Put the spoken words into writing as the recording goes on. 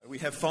We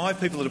have 5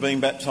 people that are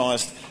being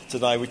baptised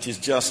today, which is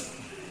just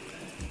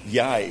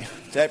yay.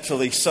 It's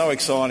absolutely so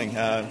exciting.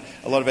 A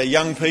lot of our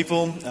young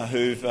people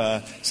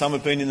some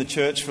have been in the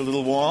church for a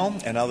little while,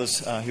 and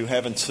others who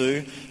haven't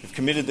too, have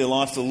committed their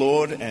life to the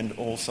Lord, and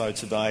also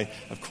today,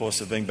 of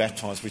course, are being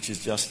baptised, which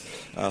is just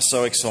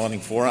so exciting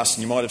for us.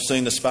 And you might have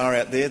seen the spa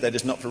out there. That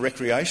is not for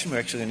recreation. We're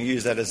actually going to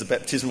use that as a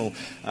baptismal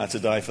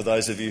today for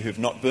those of you who've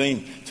not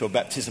been to a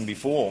baptism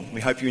before.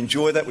 We hope you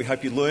enjoy that. We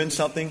hope you learn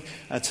something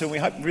too. We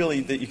hope really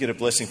that you get a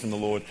blessing from the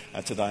Lord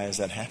today as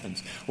that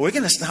happens. Well, we're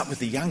going to start with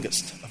the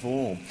youngest of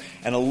all.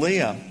 And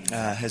Aaliyah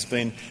has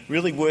been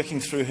really working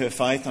through her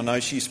faith. I know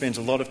she spends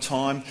a lot of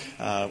time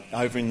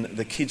over in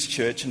the kids'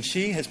 church, and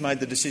she has made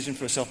the decision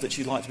for herself that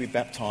she'd like to be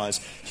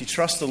baptised. She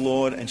trusts the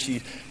Lord, and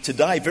she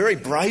today very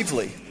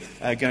bravely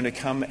going to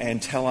come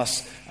and tell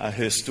us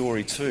her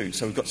story too.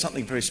 So we've got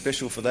something very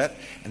special for that,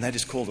 and that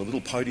is called a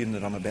little podium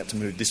that I'm about to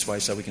move this way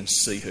so we can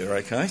see her,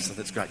 okay? So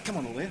that's great. Come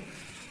on, Aaliyah.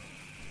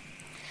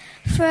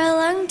 For a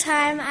long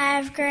time, I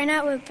have grown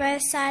up with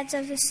both sides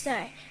of the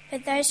story,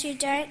 with those who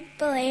don't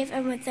believe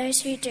and with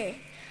those who do.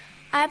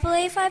 I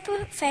believe I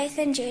put faith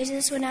in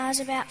Jesus when I was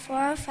about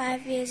 4 or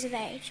 5 years of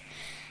age,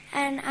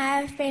 and I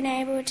have been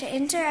able to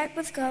interact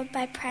with God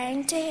by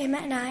praying to Him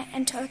at night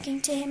and talking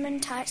to Him in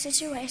tight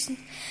situations,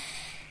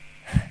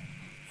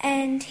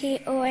 and He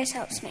always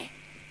helps me.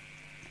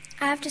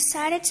 I have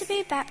decided to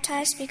be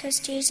baptised because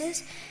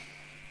Jesus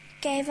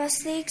gave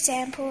us the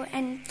example,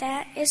 and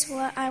that is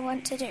what I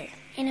want to do,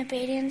 in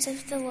obedience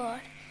of the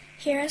Lord.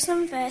 Here are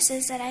some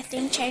verses that I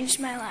think changed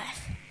my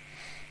life.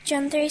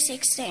 John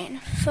 3:16.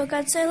 For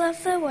God so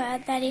loved the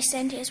world that He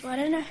sent His one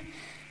and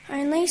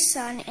only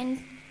Son,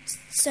 and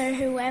so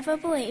whoever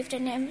believed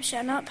in Him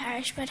shall not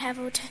perish but have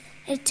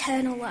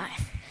eternal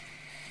life.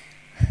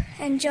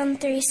 And John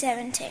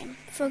 3:17.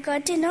 For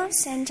God did not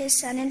send His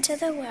Son into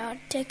the world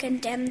to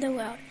condemn the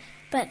world,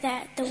 but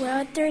that the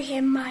world through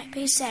Him might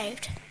be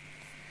saved.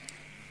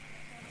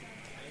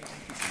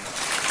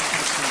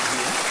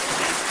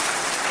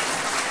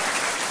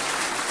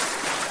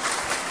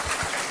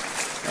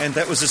 And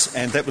that was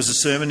a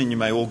sermon, and you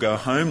may all go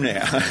home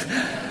now.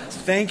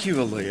 Thank you,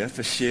 Aaliyah,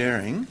 for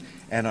sharing.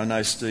 And I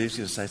know Steve's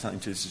going to say something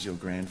to us as your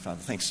grandfather.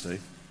 Thanks,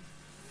 Steve.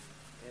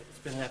 It's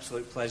been an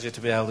absolute pleasure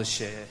to be able to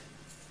share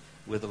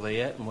with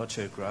Aaliyah and watch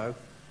her grow,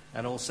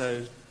 and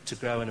also to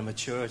grow in a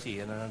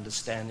maturity and an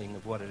understanding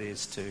of what it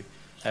is to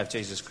have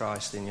Jesus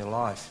Christ in your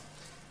life.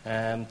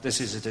 This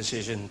is a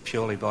decision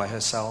purely by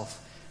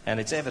herself, and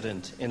it's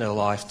evident in her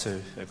life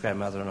to her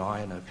grandmother and I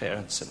and her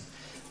parents and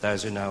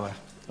those who know her.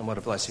 And what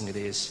a blessing it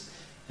is.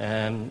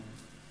 A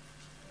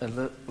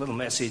little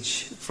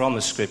message from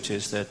the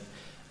Scriptures that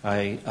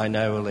I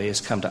know Aaliyah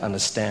has come to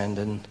understand,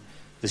 and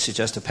this is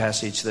just a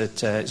passage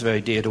that is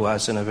very dear to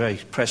us and a very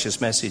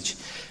precious message,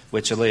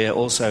 which Aaliyah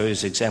also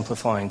is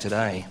exemplifying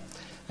today.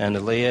 And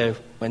Aaliyah,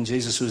 when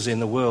Jesus was in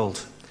the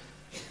world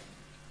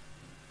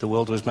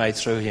was made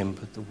through Him,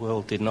 but the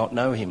world did not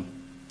know Him.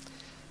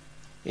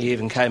 He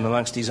even came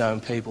amongst His own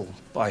people,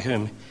 by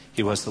whom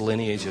He was the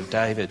lineage of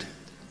David,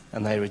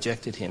 and they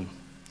rejected Him.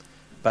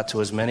 But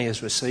to as many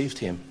as received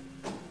Him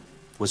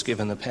was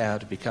given the power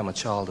to become a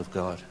child of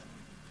God,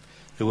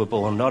 who were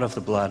born not of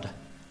the blood,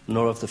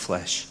 nor of the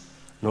flesh,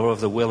 nor of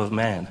the will of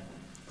man,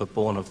 but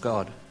born of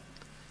God.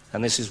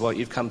 And this is what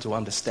you've come to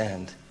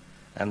understand,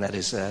 and that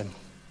is the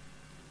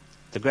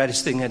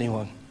greatest thing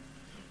anyone.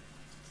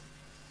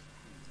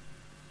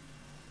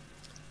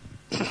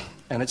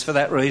 And it's for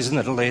that reason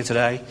that Aaliyah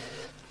today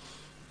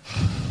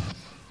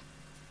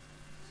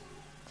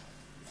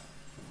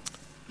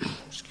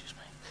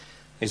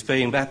is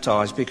being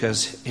baptised,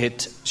 because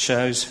it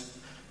shows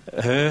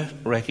her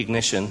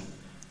recognition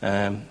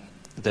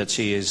that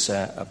she is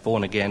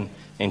born again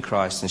in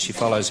Christ, and she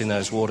follows in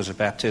those waters of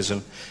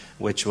baptism,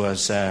 which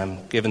was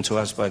given to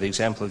us by the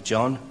example of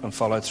John and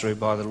followed through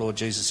by the Lord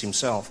Jesus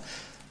Himself,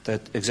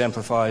 that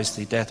exemplifies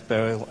the death,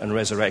 burial and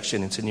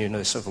resurrection into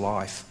newness of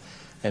life.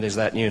 And it is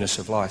that newness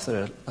of life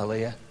that,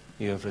 Aaliyah,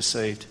 you have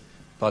received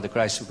by the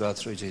grace of God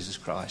through Jesus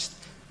Christ.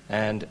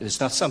 And it's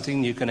not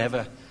something you can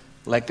ever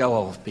let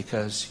go of,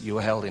 because you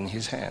are held in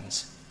His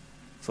hands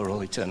for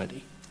all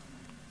eternity.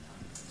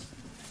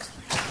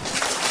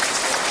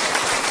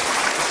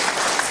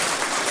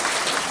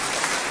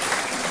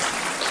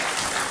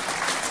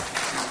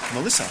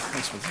 Melissa,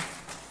 thanks, Melissa.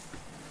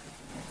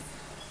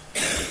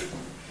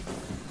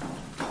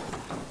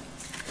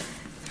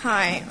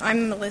 Hi,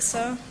 I'm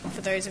Melissa,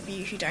 for those of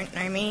you who don't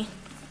know me.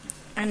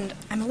 And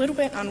I'm a little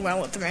bit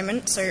unwell at the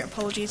moment, so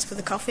apologies for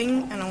the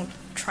coughing, and I'll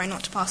try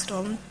not to pass it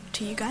on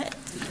to you guys.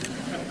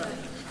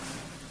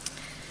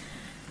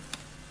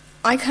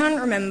 I can't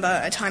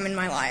remember a time in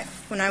my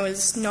life when I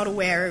was not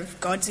aware of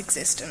God's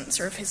existence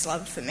or of His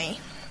love for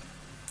me.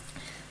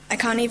 I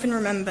can't even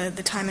remember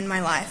the time in my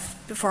life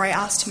before I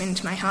asked Him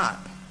into my heart.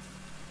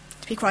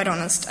 To be quite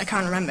honest, I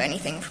can't remember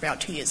anything for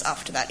about 2 years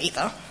after that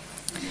either.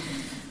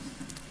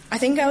 I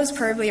think I was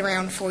probably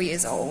around 4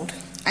 years old,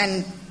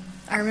 and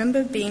I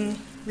remember being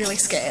really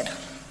scared.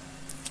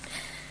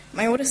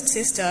 My oldest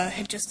sister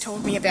had just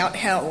told me about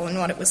hell and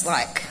what it was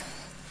like.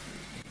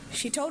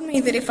 She told me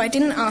that if I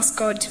didn't ask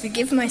God to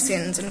forgive my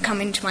sins and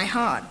come into my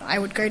heart, I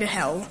would go to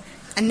hell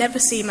and never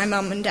see my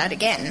mum and dad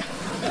again.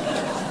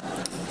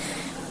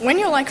 When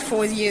you're like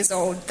 4 years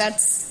old,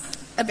 that's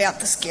about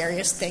the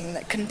scariest thing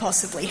that can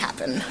possibly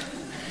happen.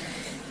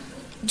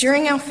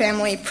 During our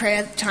family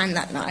prayer time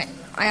that night,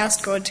 I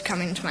asked God to come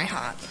into my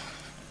heart.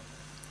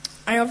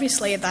 I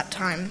obviously at that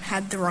time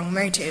had the wrong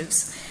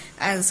motives,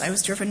 as I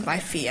was driven by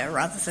fear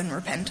rather than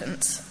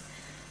repentance.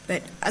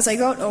 But as I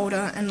got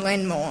older and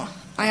learned more,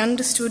 I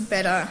understood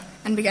better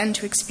and began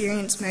to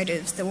experience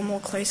motives that were more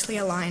closely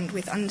aligned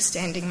with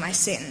understanding my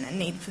sin and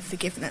need for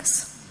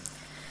forgiveness.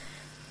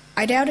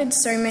 I doubted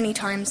so many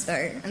times,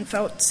 though, and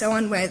felt so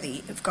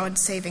unworthy of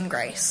God's saving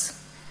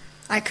grace.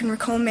 I can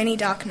recall many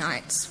dark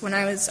nights when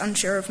I was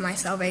unsure of my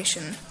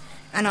salvation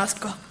and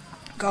asked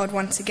God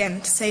once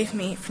again to save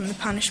me from the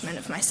punishment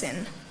of my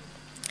sin.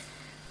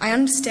 I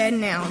understand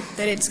now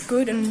that it's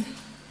good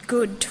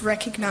to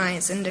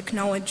recognise and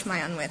acknowledge my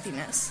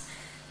unworthiness,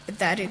 but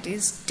that it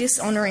is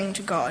dishonouring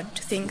to God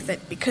to think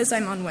that because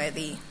I'm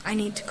unworthy, I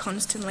need to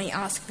constantly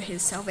ask for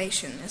his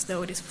salvation as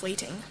though it is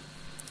fleeting.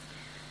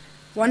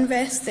 One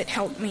verse that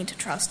helped me to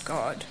trust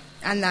God,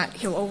 and that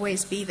he'll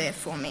always be there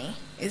for me,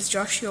 is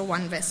Joshua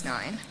 1 verse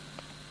 9.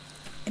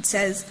 It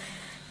says,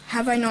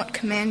 "Have I not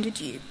commanded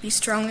you, be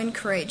strong and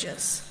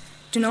courageous.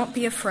 Do not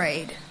be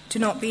afraid, do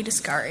not be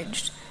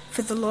discouraged,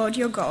 for the Lord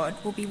your God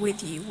will be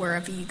with you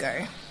wherever you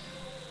go."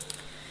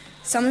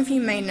 Some of you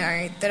may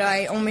know that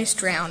I almost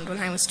drowned when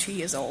I was 2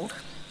 years old.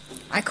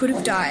 I could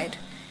have died,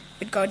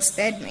 but God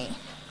spared me.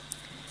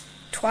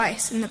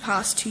 Twice in the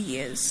past 2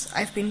 years,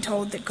 I've been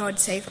told that God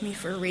saved me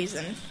for a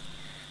reason.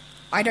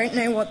 I don't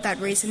know what that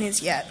reason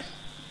is yet,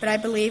 but I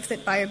believe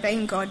that by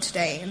obeying God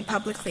today and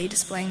publicly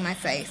displaying my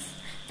faith,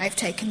 I've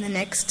taken the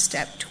next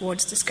step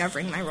towards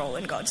discovering my role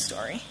in God's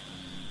story.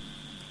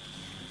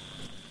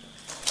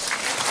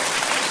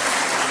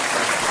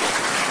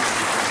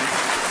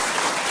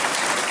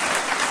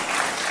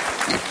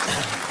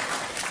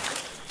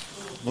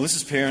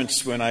 Melissa's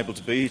parents weren't able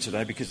to be here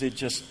today because they're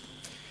just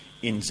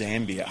in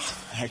Zambia,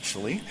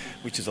 actually,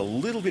 which is a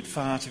little bit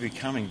far to be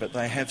coming, but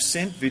they have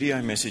sent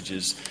video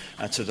messages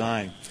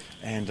today.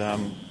 And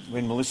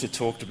when Melissa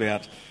talked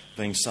about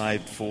being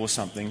saved for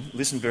something,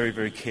 listen very,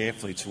 very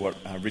carefully to what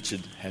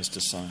Richard has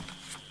to say.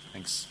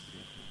 Thanks.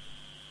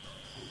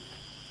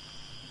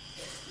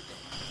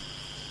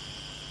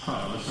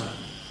 Hi, Melissa.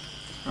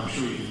 I'm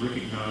sure you can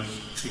recognise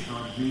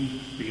behind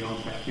me the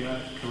old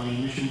backyard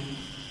Killeen Mission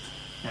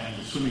and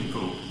the swimming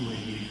pool where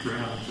you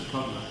drowned as a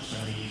toddler so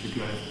many years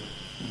ago.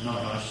 And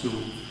I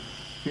still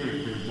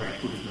very, very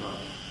grateful to God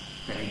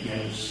that he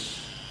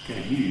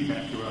gave you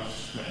back to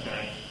us that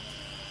day.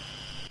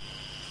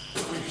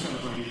 We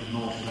celebrate even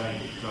more today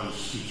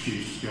because you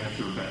choose to go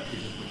through a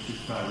baptism which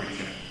is far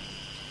richer.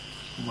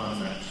 One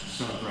that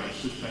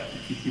celebrates the fact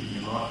that you've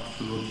given your life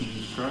to the Lord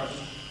Jesus Christ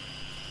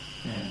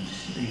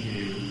and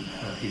you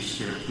have his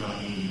Spirit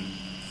dwelling in you.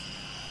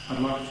 I'd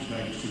like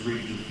today just to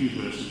read you a few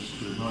verses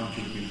to remind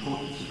you of the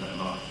importance of that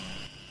life.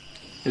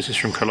 This is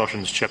from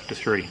Colossians chapter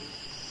 3.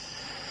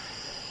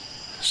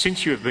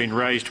 Since you have been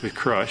raised with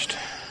Christ,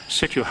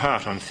 set your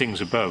heart on things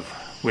above,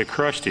 where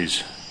Christ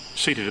is,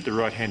 seated at the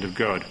right hand of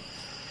God.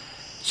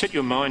 Set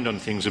your mind on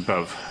things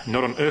above,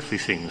 not on earthly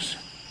things,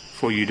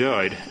 for you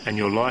died, and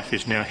your life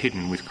is now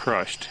hidden with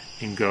Christ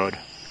in God.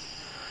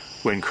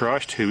 When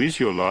Christ, who is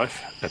your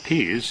life,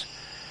 appears,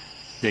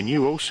 then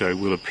you also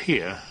will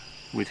appear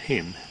with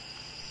him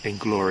in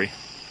glory.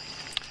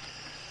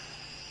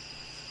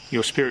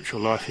 Your spiritual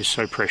life is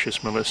so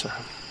precious, Melissa,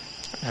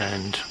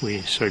 and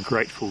we're so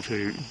grateful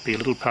to be a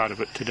little part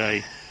of it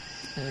today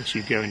as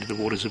you go into the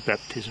waters of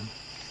baptism.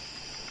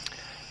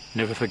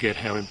 Never forget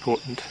how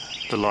important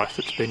the life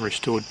that's been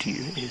restored to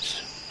you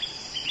is.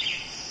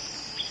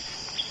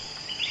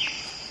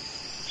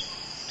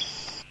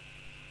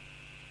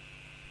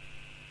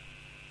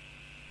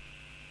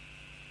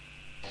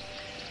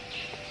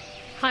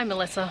 Hi,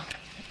 Melissa.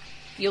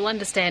 You'll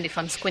understand if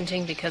I'm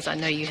squinting because I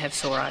know you have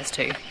sore eyes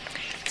too.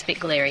 It's a bit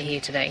glary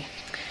here today.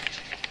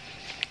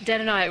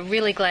 Dad and I are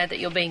really glad that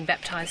you're being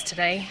baptised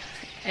today,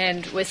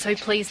 and we're so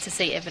pleased to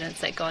see evidence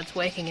that God's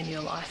working in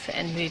your life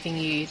and moving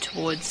you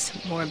towards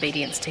more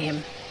obedience to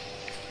him.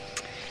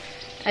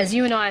 As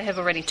you and I have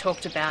already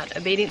talked about,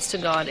 obedience to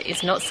God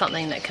is not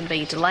something that can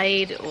be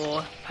delayed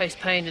or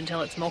postponed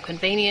until it's more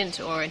convenient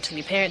or until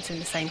your parents are in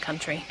the same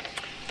country.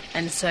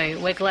 And so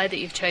we're glad that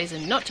you've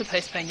chosen not to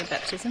postpone your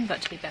baptism,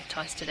 but to be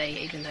baptised today,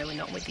 even though we're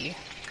not with you.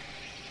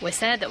 We're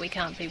sad that we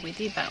can't be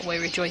with you, but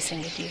we're rejoicing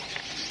with you.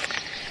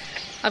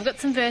 I've got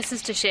some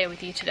verses to share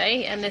with you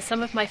today, and they're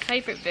some of my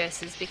favourite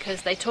verses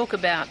because they talk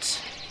about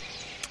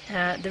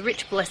the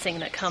rich blessing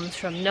that comes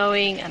from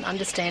knowing and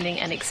understanding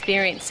and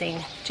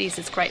experiencing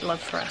Jesus' great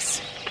love for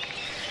us.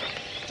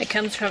 It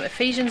comes from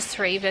Ephesians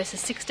 3, verses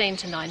 16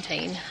 to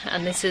 19,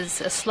 and this is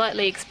a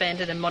slightly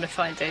expanded and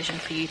modified version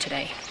for you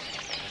today.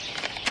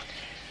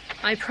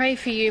 I pray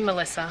for you,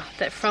 Melissa,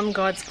 that from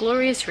God's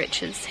glorious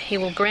riches he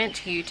will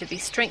grant you to be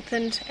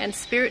strengthened and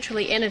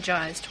spiritually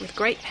energized with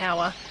great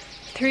power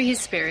through his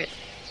Spirit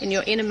in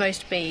your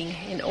innermost being,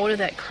 in order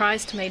that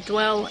Christ may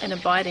dwell and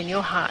abide in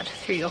your heart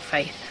through your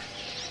faith.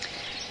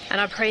 And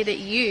I pray that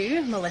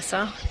you,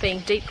 Melissa, being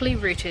deeply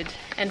rooted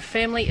and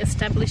firmly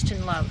established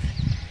in love,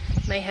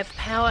 may have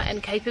power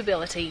and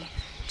capability,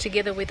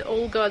 together with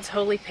all God's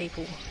holy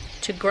people,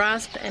 to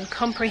grasp and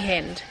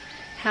comprehend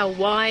how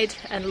wide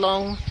and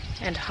long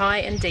and high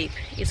and deep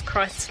is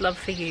Christ's love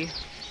for you,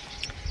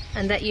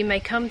 and that you may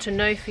come to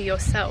know for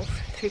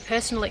yourself, through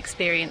personal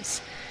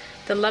experience,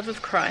 the love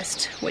of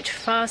Christ, which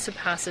far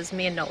surpasses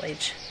mere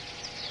knowledge,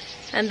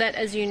 and that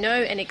as you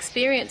know and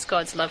experience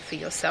God's love for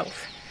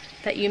yourself,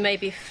 that you may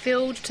be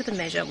filled to the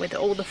measure with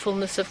all the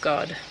fullness of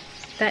God.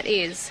 That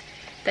is,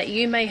 that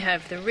you may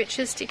have the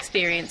richest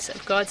experience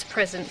of God's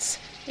presence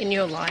in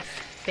your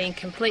life, being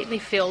completely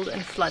filled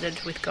and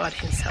flooded with God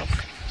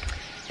himself.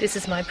 This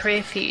is my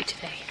prayer for you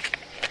today.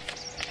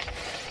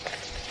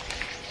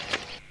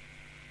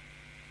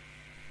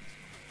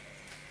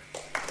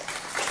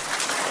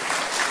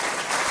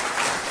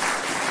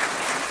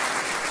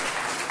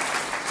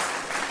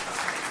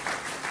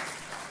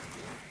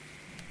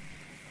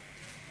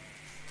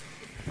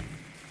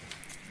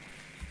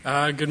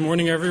 Good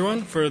morning,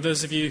 everyone. For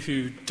those of you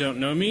who don't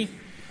know me,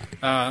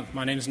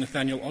 my name is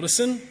Nathaniel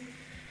Otteson.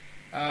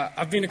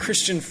 I've been a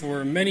Christian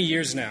for many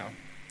years now,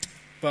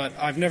 but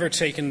I've never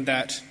taken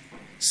that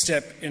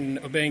step in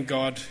obeying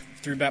God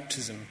through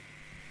baptism.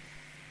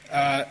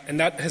 And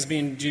that has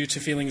been due to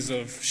feelings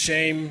of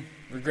shame,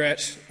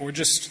 regret, or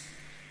just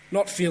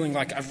not feeling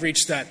like I've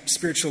reached that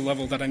spiritual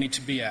level that I need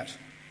to be at,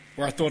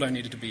 or I thought I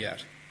needed to be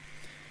at.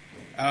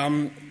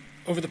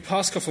 Over the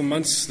past couple of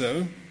months,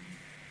 though,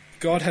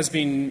 God has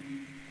been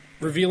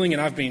revealing,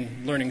 and I've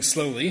been learning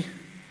slowly,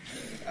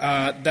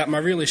 that my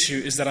real issue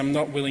is that I'm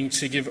not willing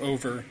to give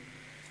over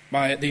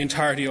the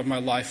entirety of my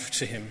life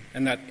to him,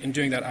 and that in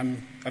doing that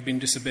I've been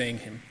disobeying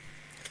him.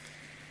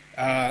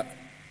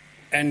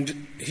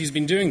 And he's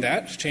been doing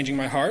that, changing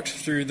my heart,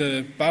 through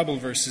the Bible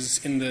verses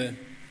in the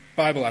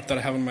Bible app that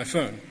I have on my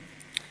phone.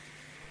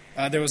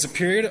 There was a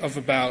period of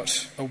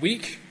about a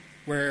week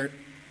where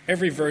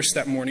every verse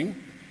that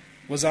morning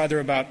was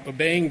either about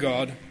obeying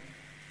God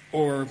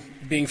or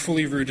being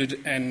fully rooted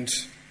and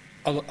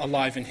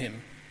alive in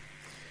him.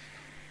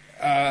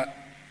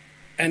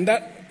 And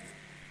that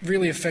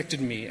really affected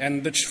me.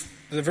 And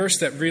the verse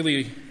that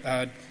really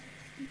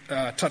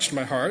touched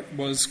my heart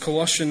was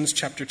Colossians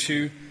chapter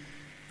 2,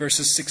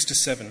 verses 6 to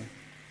 7.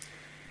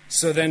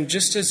 So then,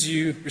 just as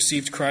you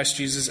received Christ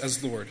Jesus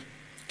as Lord,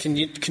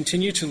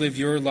 continue to live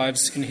your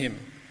lives in him,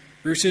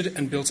 rooted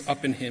and built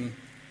up in him,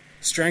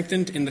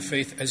 strengthened in the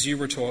faith as you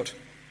were taught,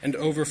 and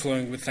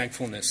overflowing with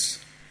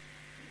thankfulness.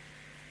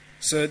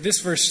 So this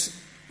verse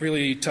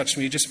really touched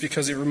me just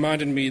because it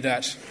reminded me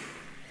that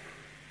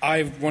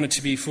I wanted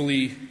to be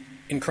fully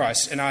in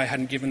Christ, and I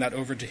hadn't given that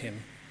over to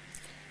him.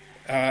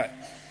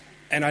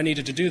 And I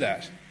needed to do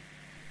that.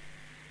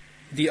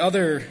 The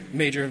other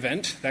major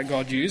event that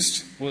God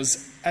used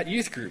was at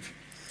youth group.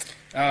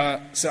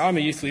 So I'm a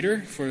youth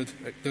leader, for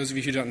those of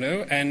you who don't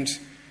know, and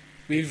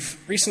we've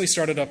recently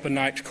started up a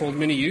night called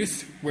Mini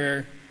Youth,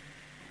 where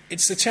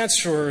it's a chance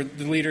for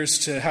the leaders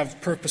to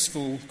have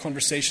purposeful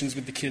conversations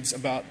with the kids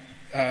about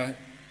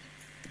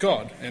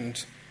God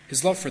and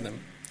his love for them.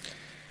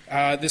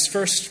 This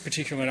first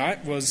particular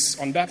night was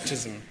on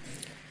baptism.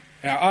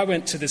 Now, I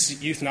went to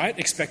this youth night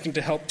expecting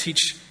to help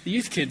teach the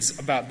youth kids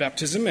about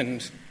baptism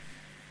and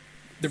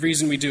the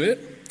reason we do it.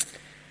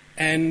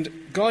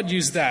 And God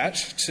used that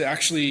to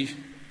actually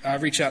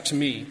reach out to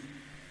me.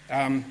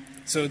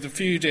 So the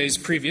few days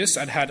previous,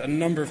 I'd had a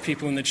number of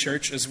people in the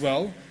church as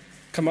well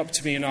come up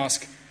to me and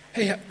ask,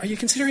 "Hey, are you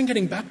considering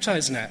getting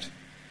baptized, Nat?"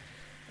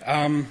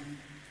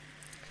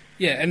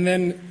 And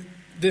then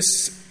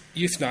this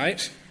youth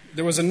night,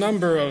 there was a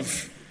number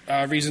of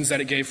reasons that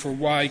it gave for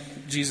why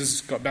Jesus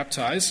got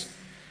baptized.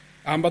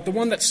 But the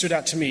one that stood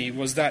out to me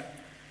was that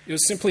it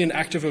was simply an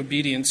act of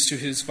obedience to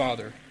his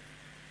Father.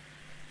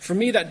 For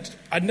me, that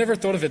I'd never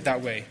thought of it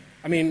that way.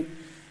 I mean,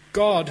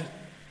 God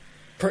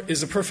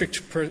is a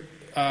perfect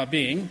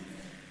being,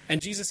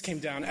 and Jesus came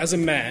down as a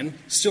man,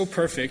 still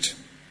perfect,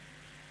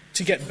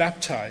 to get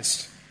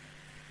baptized.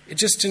 It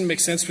just didn't make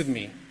sense with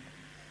me.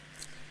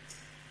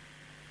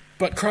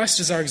 But Christ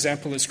is our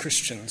example as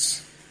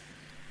Christians.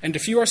 And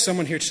if you are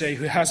someone here today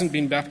who hasn't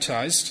been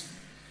baptized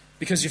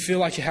because you feel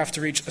like you have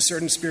to reach a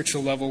certain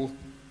spiritual level,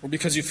 or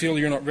because you feel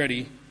you're not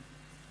ready,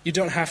 you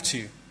don't have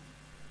to.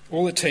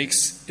 All it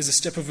takes is a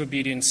step of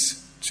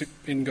obedience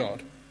in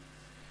God.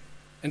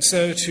 And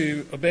so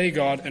to obey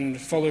God and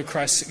follow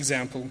Christ's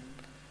example,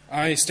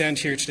 I stand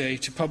here today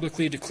to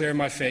publicly declare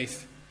my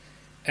faith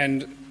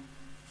and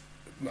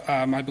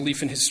my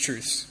belief in his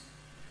truths.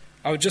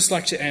 I would just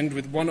like to end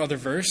with one other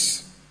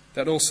verse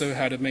that also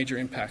had a major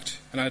impact,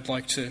 and I'd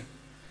like to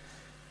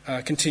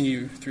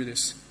continue through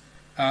this.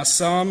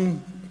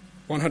 Psalm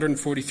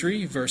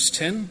 143, verse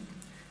 10,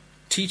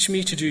 "Teach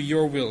me to do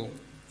your will,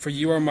 for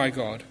you are my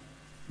God.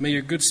 May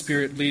your good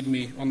spirit lead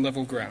me on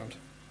level ground."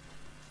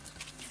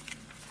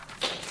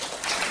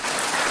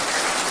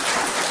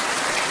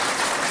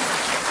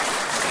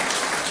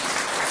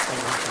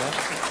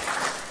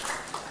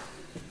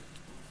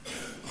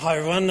 Hi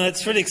everyone,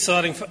 it's really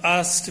exciting for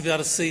us to be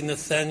able to see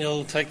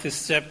Nathaniel take this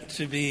step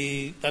to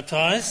be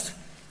baptised.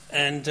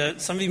 And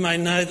some of you may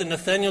know that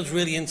Nathaniel's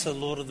really into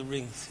Lord of the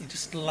Rings. He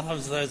just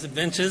loves those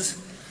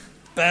adventures,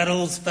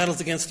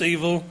 battles against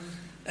evil.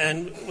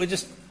 And we're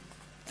just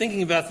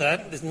thinking about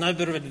that. There's no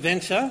better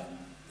adventure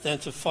than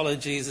to follow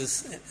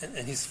Jesus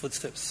and his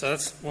footsteps. So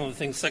that's one of the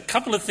things. So a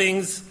couple of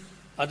things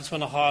I just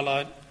want to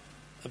highlight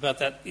about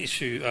that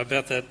issue,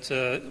 about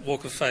that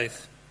walk of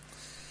faith.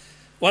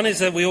 One is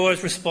that we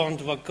always respond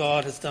to what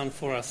God has done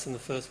for us in the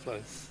first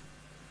place.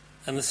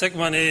 And the second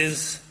one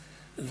is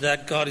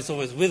that God is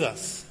always with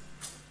us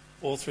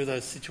all through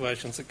those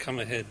situations that come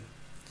ahead.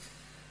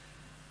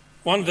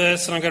 One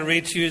verse that I'm going to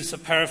read to you is a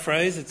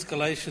paraphrase. It's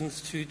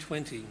Galatians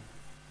 2:20.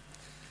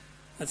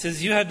 It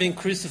says, "You have been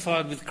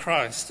crucified with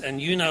Christ,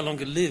 and you no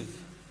longer live,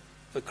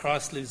 but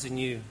Christ lives in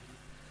you.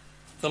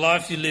 The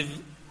life you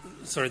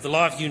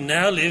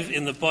now live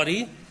in the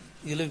body,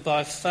 you live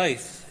by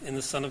faith in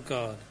the Son of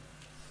God."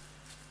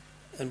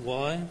 And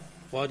why?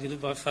 Why do you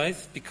live by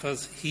faith?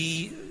 Because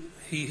he's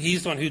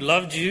the one who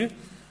loved you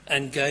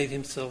and gave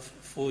himself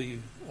for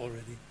you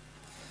already.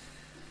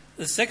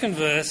 The second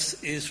verse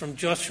is from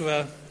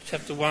Joshua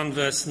chapter 1,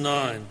 verse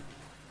 9.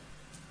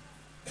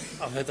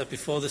 I've heard that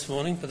before this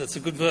morning, but it's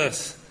a good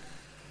verse.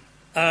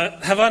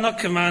 "Have I not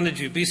commanded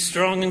you? Be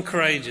strong and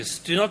courageous.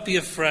 Do not be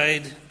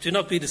afraid. Do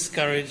not be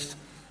discouraged,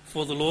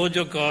 for the Lord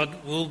your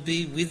God will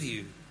be with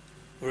you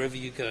wherever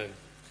you go."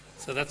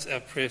 So that's our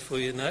prayer for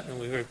you in that, and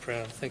we're very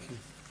proud. Thank you.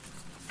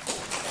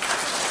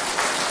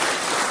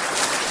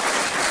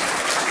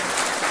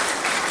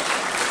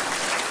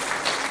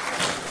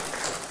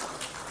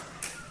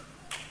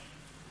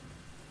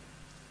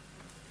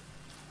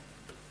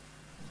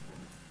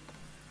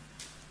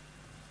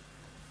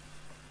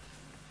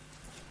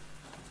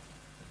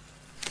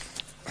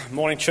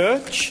 Morning,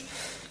 church.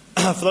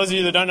 For those of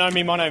you that don't know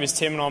me, my name is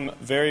Tim and I'm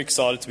very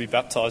excited to be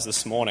baptised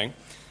this morning.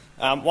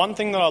 One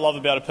thing that I love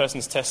about a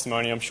person's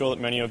testimony, I'm sure that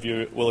many of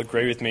you will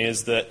agree with me,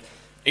 is that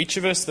each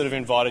of us that have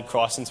invited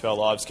Christ into our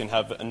lives can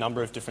have a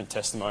number of different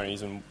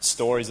testimonies and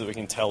stories that we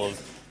can tell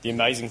of the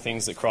amazing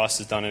things that Christ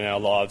has done in our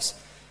lives.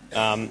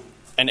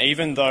 And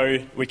even though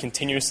we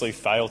continuously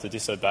fail to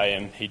disobey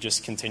him, he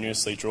just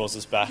continuously draws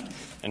us back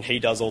and he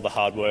does all the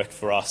hard work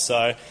for us.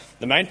 So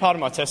the main part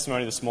of my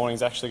testimony this morning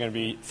is actually going to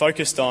be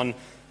focused on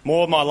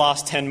more of my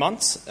last 10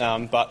 months,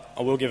 but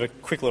I will give a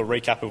quick little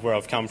recap of where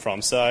I've come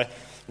from. So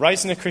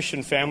raised in a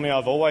Christian family,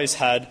 I've always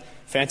had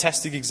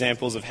fantastic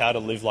examples of how to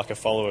live like a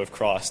follower of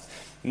Christ.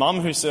 Mum,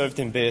 who served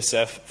in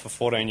BSF for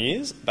 14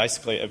 years,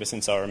 basically ever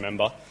since I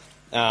remember,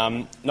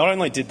 not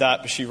only did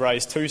that, but she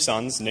raised 2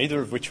 sons,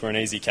 neither of which were an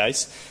easy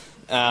case,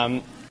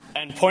 and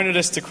pointed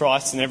us to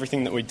Christ in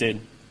everything that we did.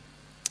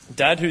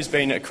 Dad, who's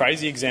been a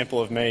crazy example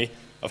of me,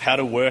 of how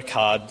to work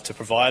hard to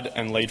provide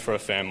and lead for a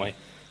family,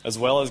 as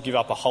well as give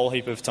up a whole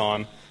heap of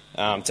time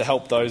to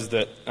help those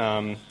that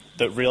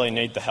really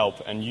need the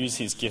help and use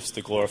his gifts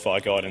to glorify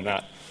God in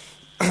that.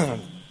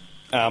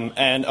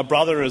 And a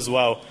brother as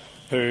well,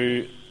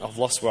 who I've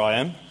lost where I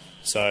am,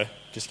 so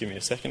just give me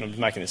a second, I'm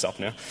making this up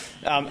now.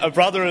 A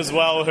brother as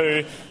well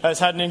who has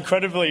had an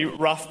incredibly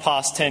rough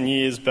past 10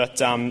 years,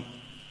 but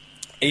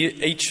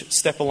each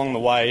step along the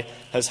way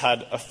has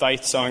had a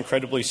faith so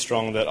incredibly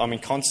strong that I'm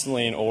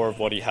constantly in awe of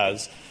what he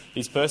has.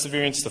 His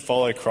perseverance to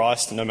follow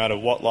Christ, no matter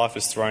what life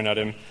has thrown at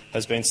him,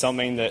 has been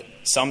something that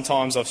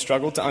sometimes I've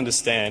struggled to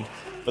understand,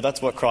 but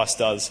that's what Christ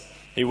does.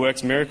 He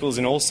works miracles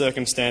in all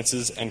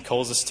circumstances and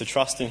calls us to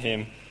trust in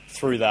him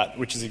through that,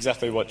 which is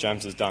exactly what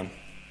James has done.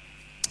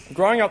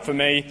 Growing up for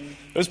me,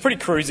 it was pretty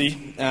cruisy.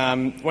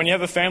 When you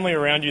have a family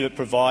around you that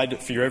provide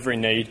for your every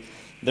need,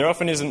 there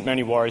often isn't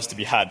many worries to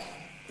be had.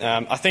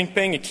 I think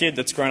being a kid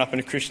that's grown up in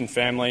a Christian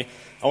family,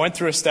 I went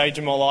through a stage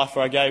in my life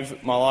where I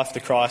gave my life to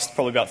Christ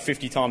probably about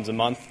 50 times a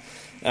month.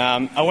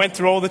 I went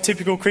through all the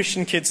typical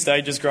Christian kid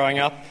stages growing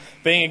up,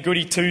 being a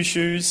goody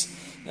two-shoes,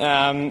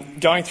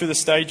 going through the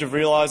stage of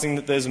realising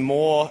that there's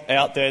more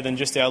out there than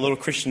just our little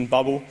Christian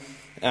bubble,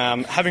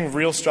 having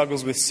real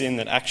struggles with sin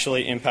that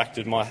actually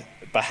impacted my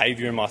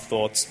behaviour and my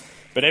thoughts.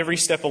 But every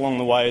step along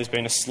the way has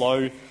been a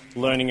slow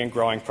learning and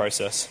growing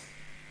process.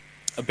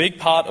 A big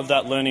part of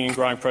that learning and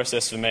growing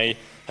process for me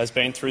has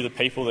been through the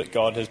people that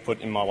God has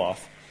put in my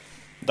life.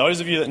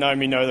 Those of you that know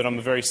me know that I'm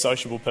a very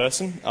sociable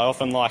person. I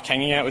often like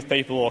hanging out with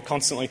people or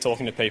constantly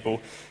talking to people.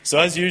 So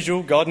as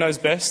usual, God knows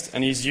best,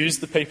 and he's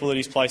used the people that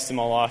he's placed in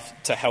my life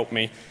to help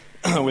me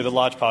with a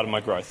large part of my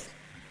growth.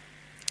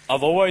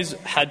 I've always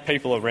had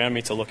people around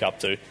me to look up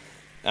to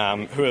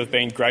who have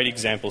been great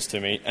examples to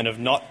me and have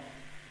not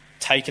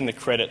taken the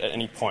credit at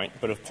any point,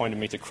 but have pointed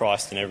me to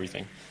Christ in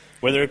everything.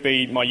 Whether it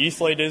be my youth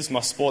leaders,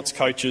 my sports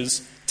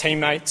coaches,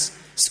 teammates,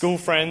 school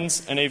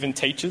friends, and even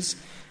teachers,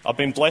 I've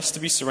been blessed to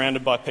be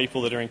surrounded by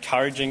people that are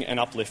encouraging and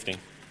uplifting.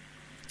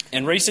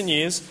 In recent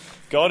years,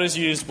 God has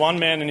used one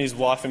man and his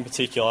wife in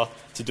particular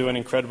to do an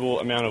incredible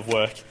amount of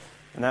work,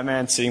 and that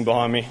man's sitting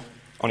behind me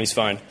on his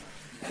phone.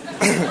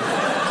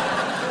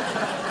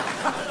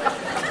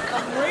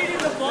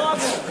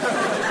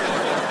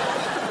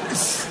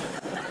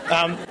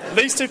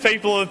 These two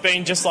people have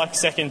been just like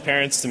second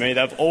parents to me.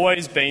 They've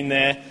always been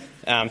there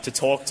to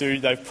talk to.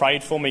 They've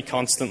prayed for me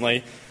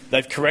constantly.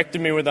 They've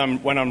corrected me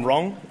when I'm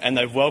wrong, and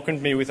they've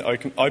welcomed me with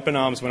open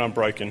arms when I'm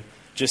broken,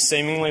 just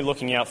seemingly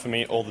looking out for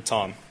me all the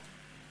time.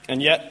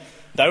 And yet,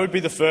 they would be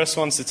the first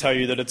ones to tell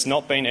you that it's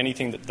not been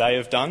anything that they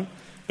have done,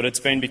 but it's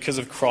been because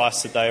of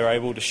Christ that they are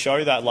able to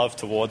show that love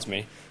towards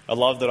me, a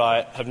love that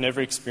I have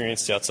never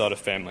experienced outside of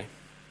family.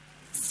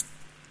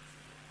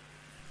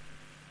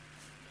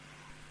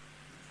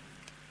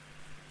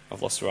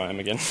 I've lost where I am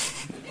again.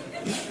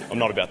 I'm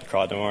not about to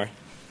cry, don't worry.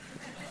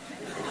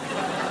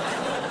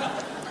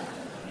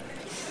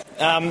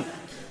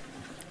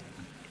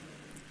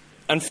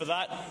 And for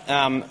that,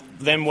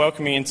 them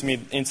welcoming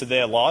into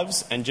their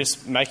lives and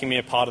just making me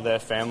a part of their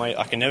family,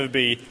 I can never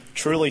be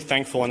truly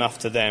thankful enough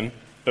to them,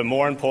 but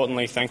more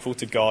importantly, thankful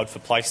to God for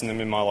placing them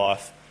in my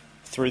life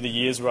through the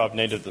years where I've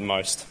needed it the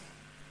most.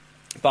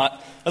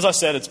 But as I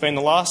said, it's been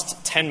the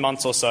last 10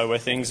 months or so where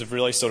things have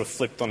really sort of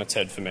flipped on its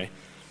head for me.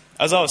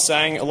 As I was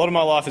saying, a lot of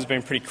my life has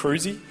been pretty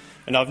cruisy,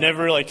 and I've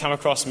never really come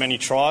across many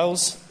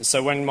trials.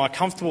 So when my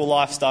comfortable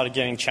life started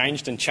getting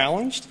changed and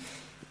challenged,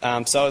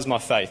 so has my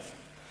faith.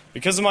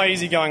 Because of my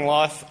easygoing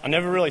life, I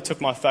never really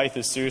took my faith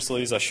as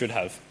seriously as I should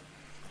have.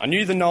 I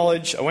knew the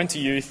knowledge, I went to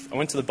youth, I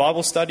went to the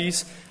Bible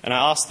studies, and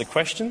I asked the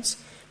questions,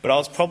 but I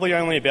was probably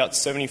only about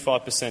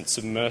 75%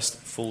 submersed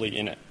fully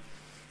in it.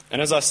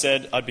 And as I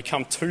said, I'd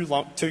become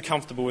too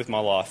comfortable with my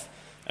life,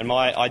 and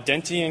my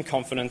identity and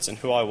confidence in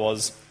who I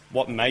was,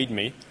 what made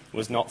me,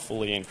 was not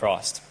fully in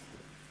Christ.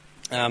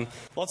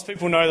 Lots of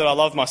people know that I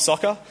love my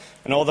soccer,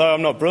 and although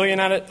I'm not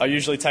brilliant at it, I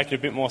usually take it a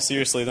bit more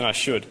seriously than I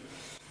should.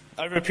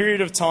 Over a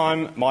period of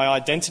time, my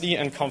identity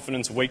and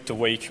confidence week to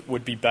week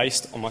would be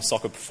based on my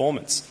soccer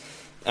performance.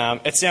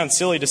 It sounds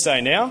silly to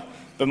say now,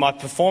 but my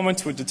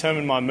performance would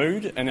determine my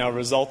mood, and our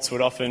results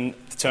would often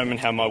determine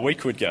how my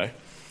week would go.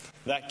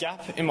 That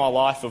gap in my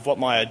life of what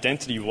my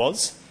identity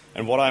was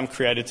and what I am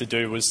created to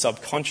do was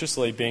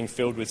subconsciously being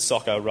filled with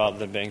soccer rather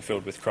than being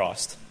filled with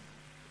Christ.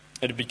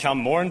 It had become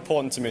more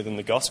important to me than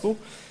the gospel,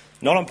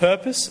 not on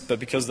purpose,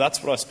 but because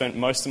that's what I spent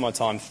most of my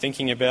time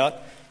thinking about,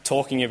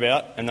 talking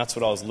about, and that's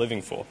what I was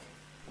living for.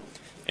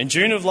 In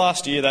June of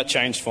last year, that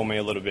changed for me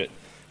a little bit.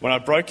 When I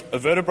broke a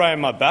vertebrae in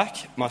my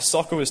back, my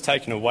soccer was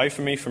taken away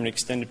from me for an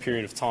extended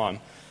period of time.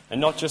 And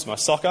not just my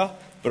soccer,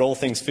 but all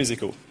things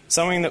physical.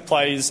 Something that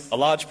plays a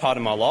large part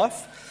in my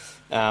life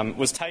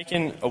was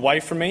taken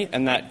away from me,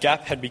 and that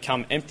gap had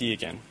become empty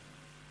again,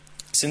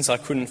 since I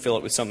couldn't fill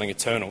it with something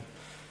eternal.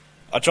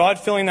 I tried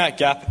filling that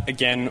gap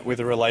again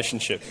with a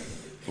relationship,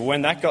 but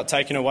when that got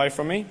taken away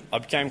from me, I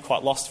became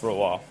quite lost for a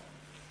while.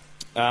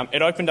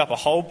 It opened up a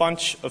whole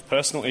bunch of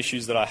personal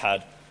issues that I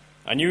had.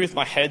 I knew with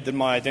my head that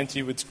my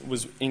identity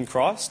was in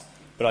Christ,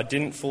 but I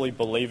didn't fully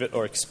believe it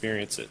or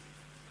experience it.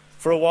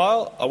 For a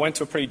while, I went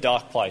to a pretty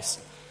dark place.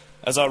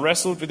 As I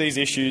wrestled with these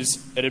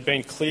issues, it had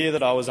been clear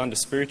that I was under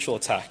spiritual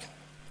attack.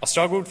 I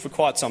struggled for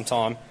quite some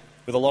time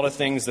with a lot of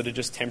things that are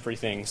just temporary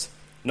things,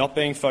 not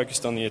being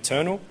focused on the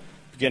eternal,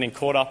 but getting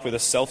caught up with a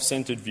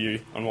self-centered view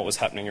on what was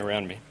happening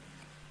around me.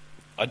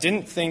 I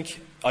don't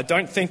think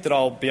that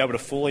I'll be able to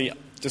fully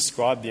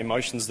describe the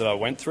emotions that I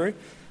went through,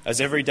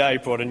 as every day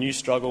brought a new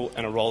struggle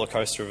and a roller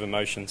coaster of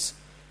emotions.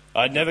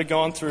 I had never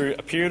gone through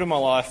a period of my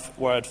life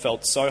where I'd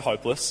felt so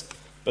hopeless,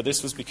 but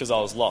this was because I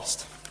was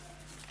lost.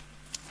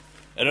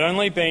 It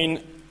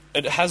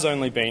has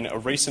only been a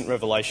recent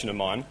revelation of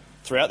mine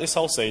throughout this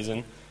whole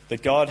season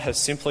that God has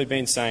simply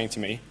been saying to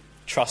me,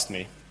 trust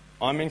me,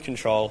 I'm in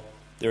control,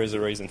 there is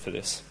a reason for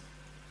this.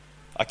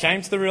 I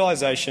came to the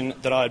realization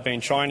that I had been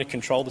trying to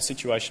control the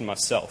situation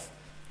myself,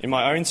 in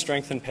my own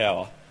strength and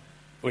power,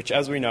 which,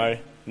 as we know,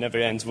 never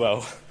ends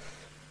well.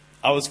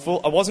 I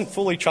wasn't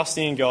fully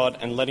trusting in God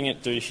and letting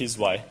it do His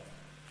way,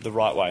 the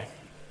right way.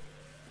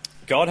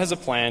 God has a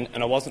plan,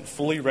 and I wasn't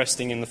fully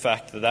resting in the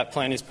fact that that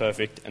plan is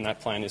perfect and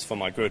that plan is for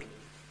my good.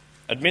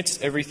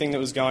 Amidst everything that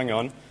was going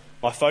on,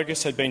 my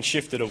focus had been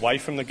shifted away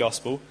from the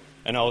gospel,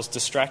 and I was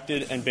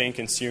distracted and being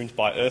consumed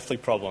by earthly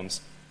problems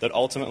that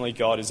ultimately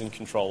God is in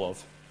control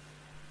of.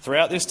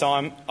 Throughout this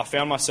time, I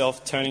found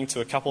myself turning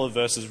to a couple of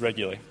verses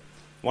regularly.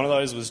 One of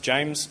those was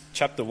James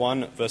chapter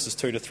 1, verses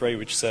 2 to 3,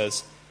 which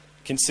says,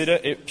 "Consider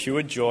it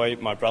pure joy,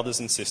 my brothers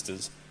and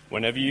sisters,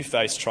 whenever you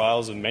face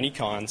trials of many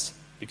kinds,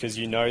 because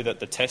you know that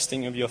the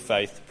testing of your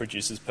faith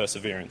produces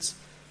perseverance."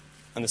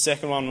 And the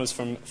second one was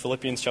from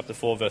Philippians chapter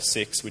 4, verse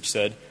 6, which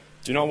said,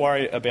 "Do not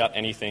worry about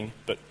anything,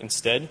 but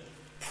instead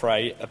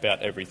pray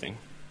about everything."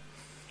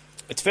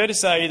 It's fair to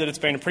say that it's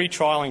been a pretty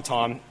trialling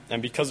time,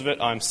 and because of it,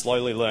 I'm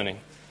slowly learning.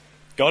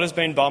 God has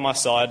been by my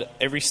side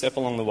every step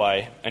along the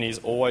way, and He's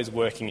always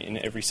working in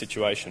every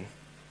situation.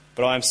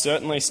 But I am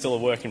certainly still a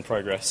work in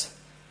progress.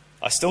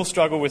 I still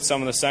struggle with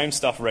some of the same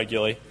stuff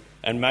regularly,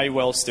 and may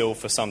well still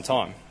for some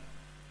time.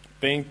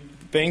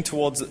 Being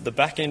towards the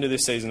back end of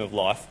this season of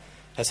life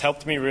has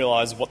helped me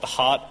realise what the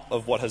heart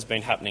of what has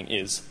been happening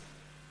is.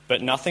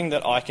 But nothing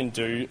that I can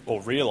do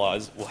or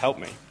realise will help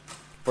me.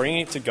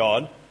 Bringing it to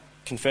God,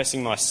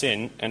 confessing my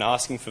sin, and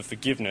asking for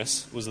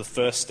forgiveness was the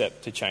first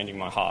step to changing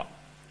my heart.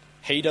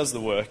 He does the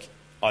work,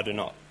 I do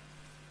not.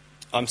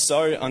 I'm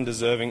so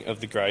undeserving of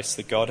the grace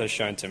that God has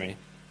shown to me,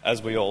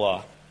 as we all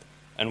are.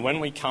 And when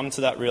we come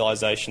to that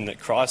realization that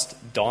Christ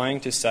dying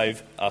to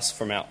save us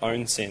from our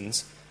own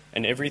sins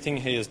and everything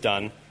he has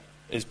done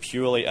is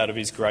purely out of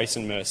his grace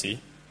and mercy,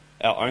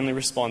 our only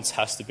response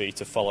has to be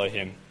to follow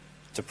him,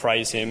 to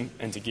praise him,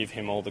 and to give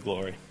him all the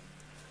glory.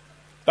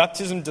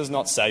 Baptism does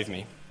not save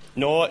me,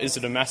 nor is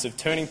it a massive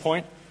turning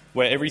point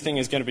where everything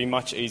is going to be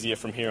much easier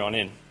from here on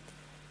in.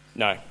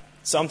 No,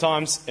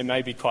 sometimes it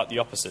may be quite the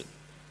opposite,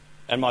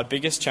 and my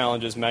biggest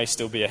challenges may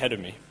still be ahead of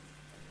me.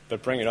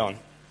 But bring it on,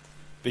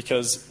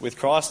 because with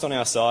Christ on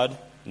our side,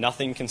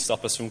 nothing can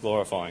stop us from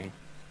glorifying.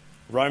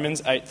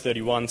 Romans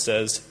 8:31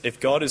 says, "If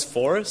God is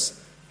for us,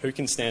 who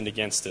can stand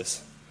against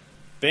us?"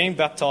 Being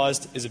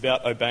baptised is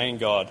about obeying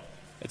God.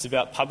 It's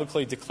about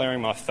publicly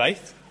declaring my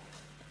faith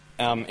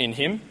in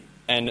him,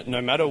 and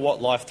no matter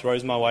what life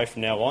throws my way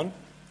from now on,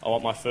 I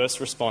want my first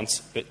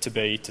response to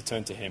be to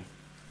turn to him.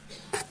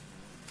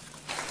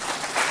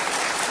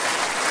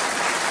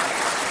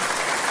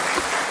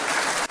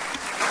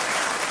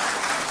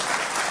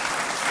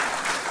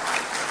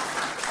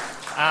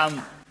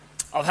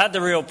 I've had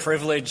the real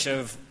privilege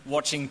of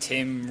watching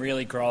Tim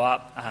really grow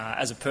up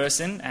as a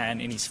person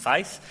and in his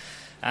faith.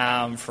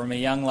 From a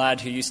young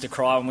lad who used to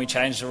cry when we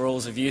changed the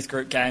rules of youth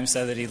group games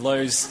so that he'd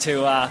lose,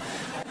 to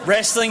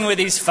wrestling with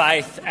his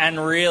faith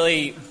and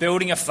really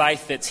building a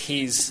faith that's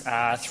his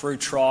through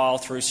trial,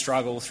 through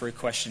struggle, through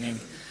questioning.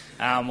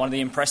 One of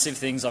the impressive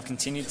things I've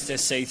continued to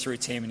see through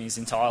Tim in his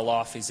entire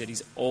life is that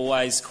he's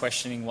always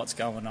questioning what's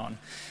going on.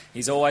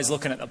 He's always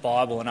looking at the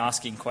Bible and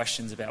asking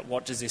questions about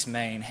what does this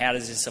mean, how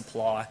does this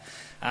apply?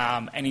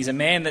 And he's a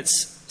man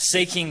that's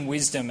seeking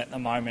wisdom at the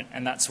moment,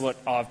 and that's what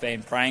I've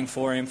been praying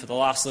for him for the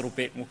last little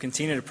bit, and we'll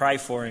continue to pray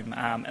for him.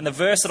 And the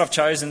verse that I've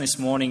chosen this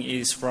morning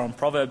is from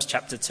Proverbs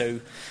chapter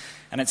 2,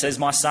 and it says,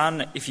 "My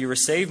son, if you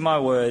receive my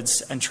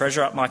words and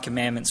treasure up my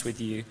commandments with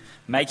you,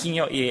 making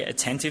your ear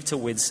attentive to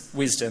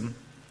wisdom,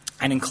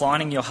 and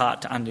inclining your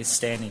heart to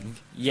understanding.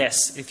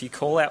 Yes, if you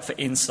call out for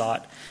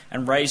insight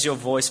and raise your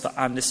voice for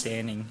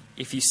understanding,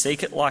 if you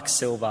seek it like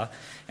silver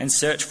and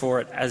search for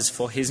it as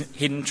for his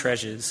hidden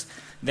treasures,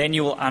 then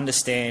you will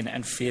understand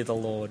and fear the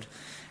Lord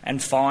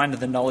and find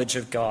the knowledge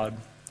of God.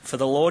 For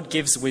the Lord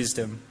gives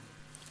wisdom.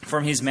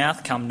 From his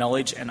mouth come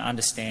knowledge and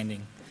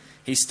understanding.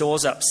 He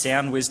stores up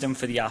sound wisdom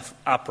for the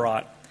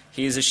upright.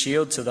 He is a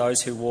shield to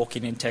those who walk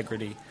in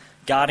integrity,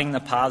 guarding the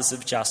paths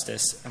of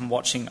justice and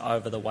watching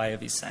over the way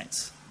of his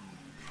saints."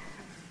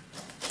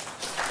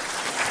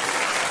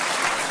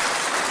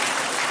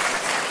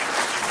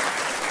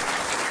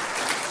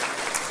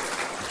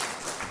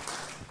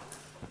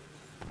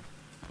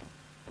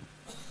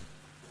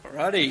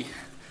 Alrighty.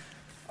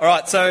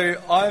 Alright,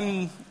 so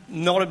I'm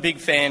not a big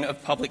fan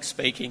of public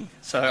speaking,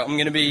 so I'm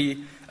going to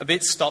be a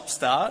bit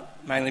stop-start,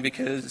 mainly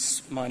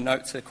because my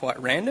notes are quite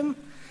random.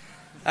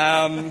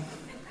 But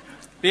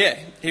yeah,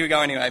 here we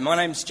go anyway. My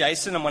name's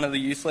Jason, I'm one of the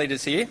youth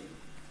leaders here.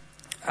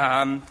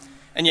 And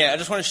yeah, I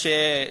just want to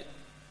share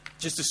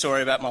just a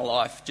story about my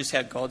life, just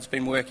how God's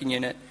been working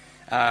in it.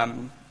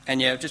 And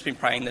yeah, I've just been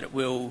praying that it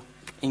will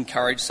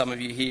encourage some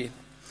of you here.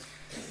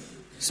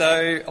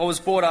 So I was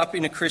brought up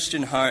in a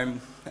Christian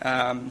home.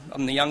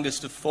 I'm the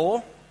youngest of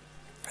four.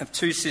 I have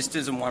two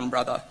sisters and one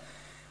brother.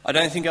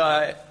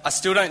 I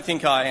still don't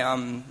think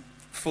I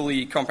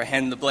fully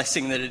comprehend the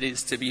blessing that it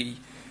is to be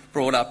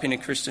brought up in a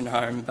Christian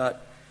home,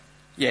 but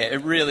yeah,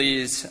 it really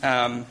is.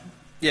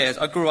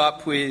 I grew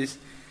up with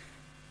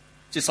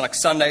just like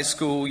Sunday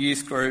school,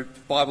 youth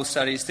group, Bible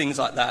studies, things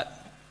like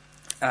that.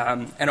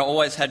 And I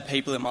always had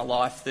people in my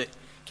life that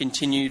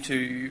continue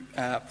to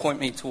point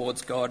me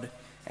towards God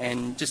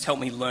and just help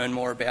me learn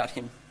more about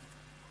him.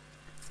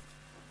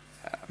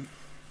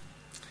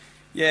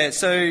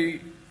 So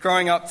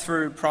growing up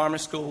through primary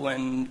school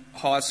and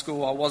high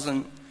school, I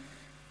wasn't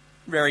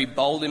very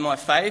bold in my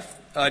faith.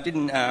 I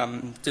didn't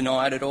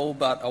deny it at all,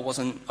 but I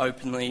wasn't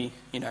openly,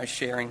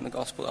 sharing the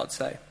gospel, I'd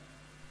say.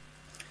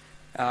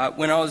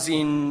 When I was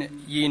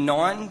in year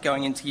 9,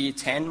 going into year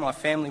 10, my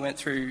family went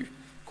through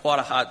quite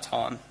a hard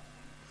time.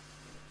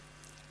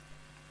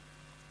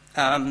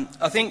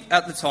 I think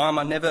at the time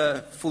I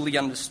never fully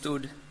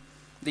understood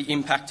the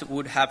impact it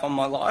would have on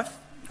my life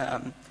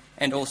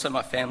and also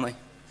my family.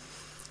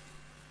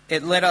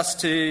 It led us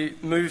to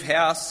move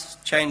house,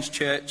 change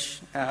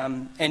church,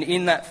 and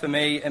in that for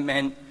me it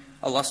meant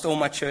I lost all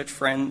my church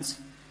friends,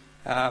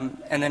 and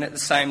then at the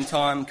same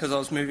time, because I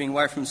was moving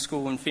away from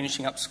school and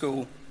finishing up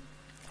school,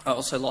 I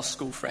also lost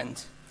school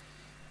friends.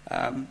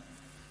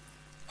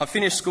 I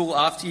finished school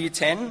after year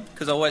 10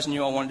 because I always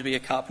knew I wanted to be a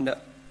carpenter.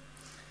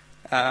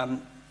 I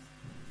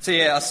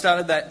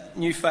started that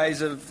new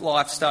phase of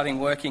life, starting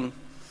working.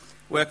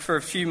 Worked for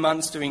a few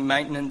months doing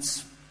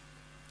maintenance,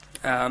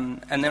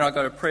 and then I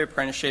got a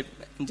pre-apprenticeship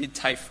and did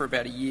TAFE for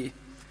about a year.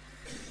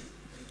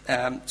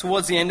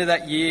 Towards the end of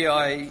that year,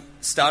 I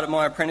started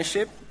my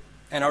apprenticeship,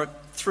 and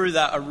through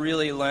that I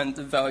really learned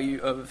the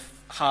value of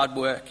hard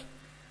work.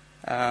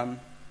 I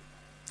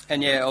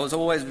was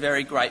always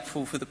very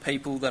grateful for the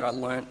people that I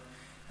learnt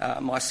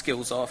my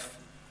skills off.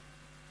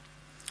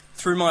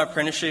 through my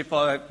apprenticeship,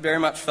 I very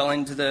much fell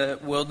into the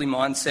worldly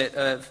mindset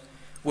of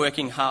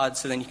working hard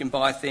so then you can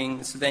buy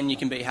things, so then you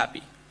can be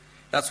happy.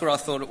 That's what I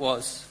thought it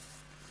was.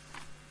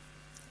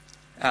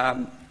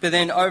 But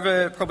then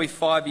over probably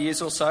 5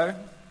 years or so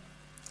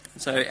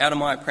out of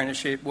my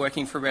apprenticeship,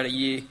 working for about a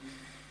year,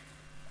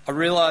 I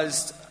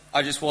realised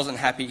I just wasn't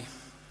happy.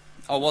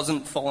 I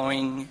wasn't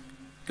following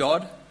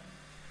God.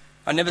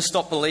 I never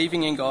stopped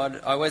believing in God.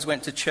 I always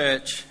went to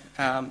church,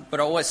 but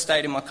I always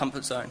stayed in my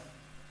comfort zone.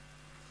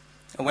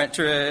 I went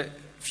to a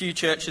few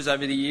churches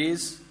over the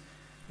years,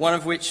 one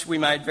of which we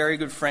made very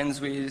good friends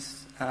with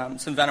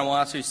some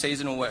Vanuatu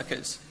seasonal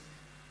workers,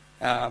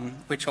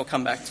 which I'll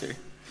come back to.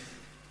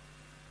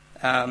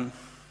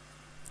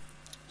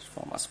 Just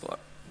find my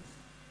spot.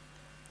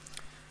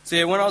 So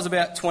yeah, when I was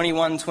about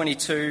 21,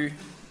 22,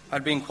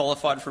 I'd been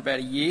qualified for about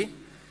a year.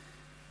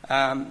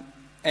 And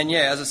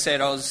yeah, as I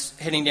said, I was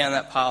heading down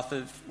that path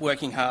of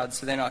working hard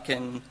so then I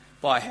can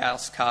buy a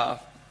house, car,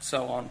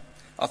 so on.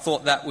 I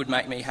thought that would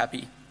make me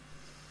happy.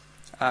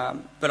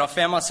 But I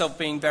found myself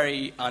being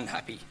very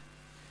unhappy.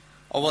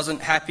 I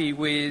wasn't happy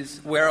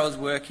with where I was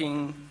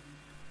working,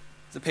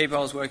 the people I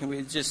was working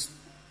with.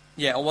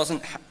 I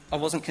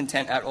wasn't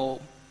content at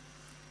all.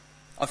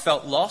 I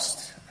felt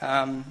lost,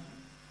 and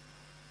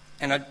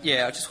I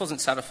just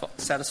wasn't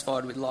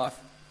satisfied with life.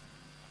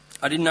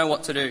 I didn't know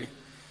what to do.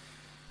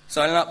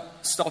 So I ended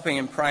up stopping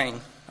and praying.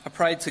 I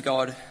prayed to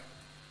God.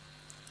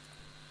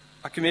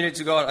 I committed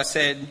to God. I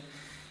said,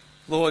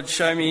 Lord,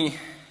 show me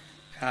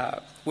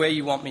where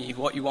you want me,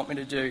 what you want me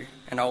to do,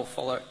 and I will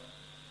follow.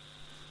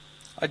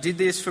 I did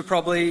this for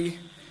probably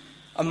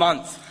a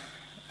month.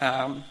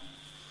 One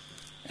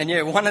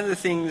of the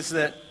things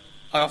that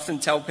I often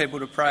tell people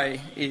to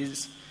pray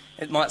is,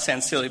 it might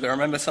sound silly, but I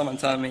remember someone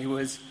telling me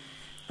was,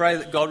 pray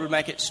that God would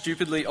make it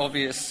stupidly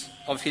obvious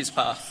of his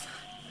path.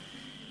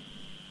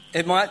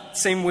 It might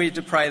seem weird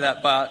to pray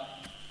that, but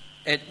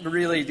it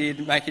really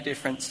did make a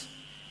difference.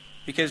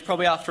 Because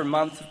probably after a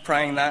month of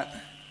praying that,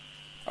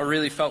 I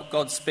really felt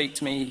God speak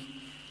to me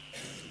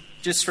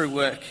just through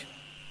work.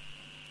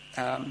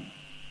 And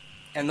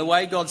the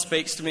way God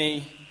speaks to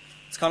me,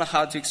 it's kind of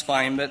hard to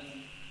explain, but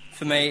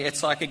for me,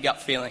 it's like a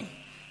gut feeling.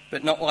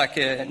 But not like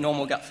a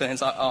normal gut feeling.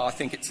 It's like, oh, I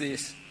think it's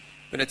this.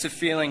 But it's a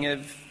feeling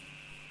of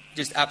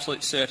just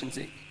absolute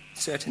certainty,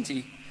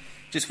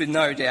 just with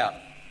no doubt.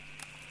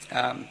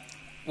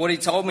 What he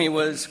told me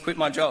was quit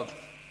my job.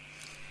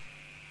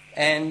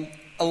 And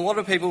a lot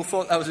of people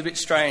thought that was a bit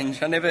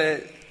strange. I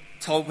never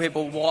told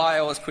people why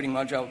I was quitting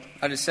my job.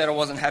 I just said I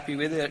wasn't happy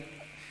with it,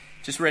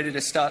 just ready to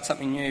start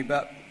something new.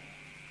 But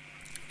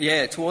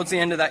yeah, towards the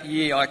end of that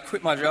year, I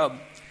quit my job,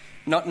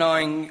 not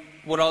knowing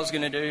what I was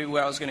going to do,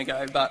 where I was going to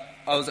go, but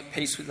I was at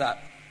peace with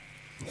that.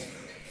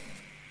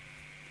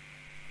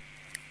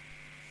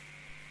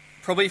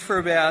 Probably for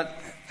about,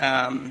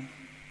 I'm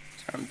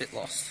a bit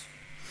lost.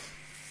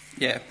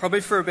 Yeah,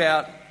 probably for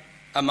about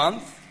a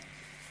month,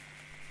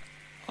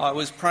 I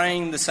was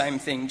praying the same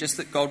thing, just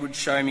that God would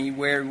show me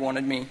where he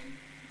wanted me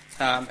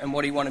and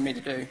what he wanted me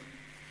to do.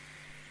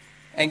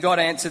 And God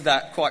answered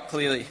that quite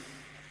clearly.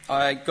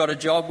 I got a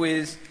job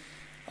with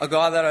a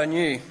guy that I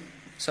knew.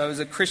 So I was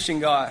a Christian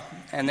guy.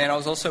 And then I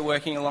was also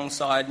working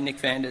alongside Nick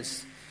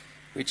Vanders,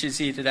 which is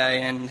here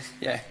today, and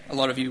yeah, a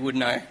lot of you would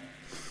know.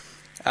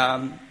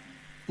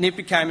 Nick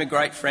became a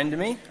great friend to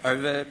me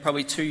over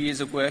probably 2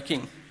 years of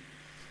working.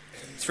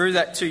 Through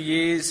that 2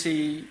 years,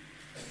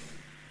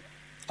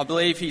 I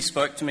believe he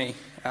spoke to me,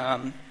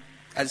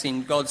 as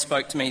in God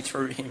spoke to me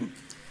through him.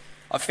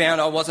 I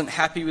found I wasn't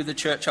happy with the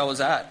church I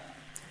was at.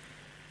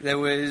 There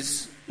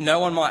was no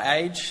one my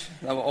age.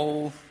 They were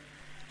all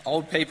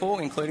old people,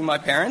 including my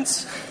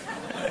parents.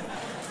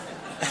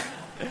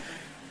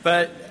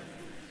 But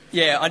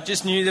yeah, I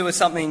just knew there was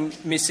something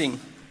missing.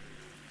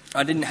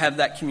 I didn't have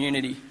that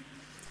community.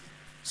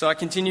 So I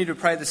continued to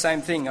pray the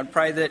same thing. I'd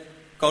pray that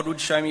God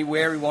would show me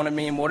where he wanted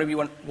me and what he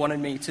wanted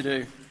me to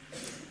do.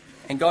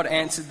 And God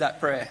answered that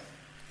prayer.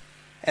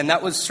 And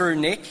that was through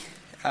Nick,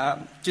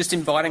 just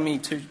inviting me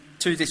to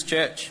this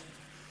church.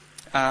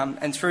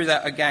 And through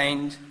that I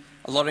gained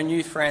a lot of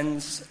new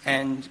friends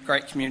and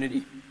great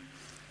community.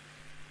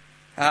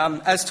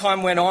 As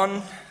time went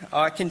on,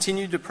 I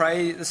continued to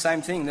pray the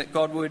same thing, that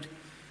God would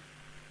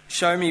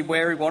show me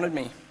where he wanted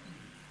me.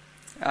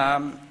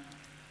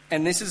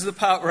 And this is the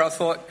part where I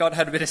thought God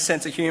had a bit of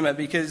sense of humour,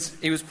 because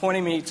he was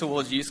pointing me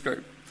towards youth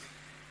group.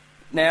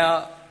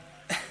 Now,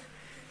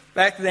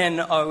 back then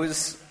I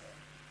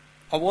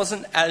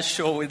wasn't as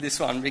sure with this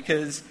one,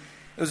 because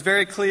it was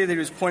very clear that he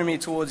was pointing me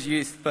towards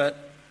youth,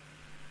 but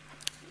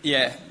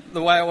yeah,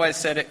 the way I always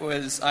said it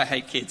was, I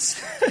hate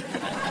kids.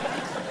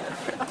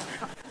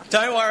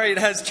 Don't worry, it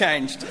has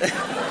changed.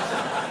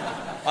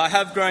 I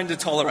have grown to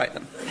tolerate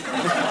them.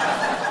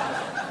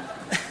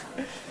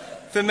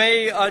 For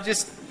me,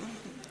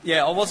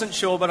 I wasn't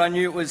sure, but I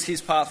knew it was his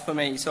path for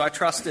me, so I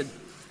trusted.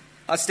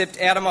 I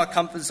stepped out of my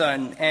comfort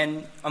zone,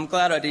 and I'm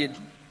glad I did,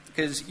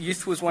 because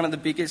youth was one of the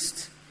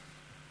biggest,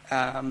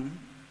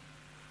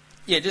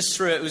 just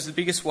through it was the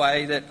biggest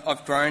way that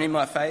I've grown in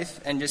my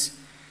faith and just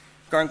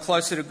grown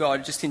closer to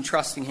God, just in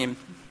trusting him.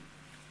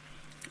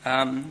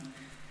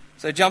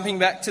 So jumping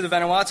back to the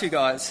Vanuatu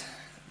guys,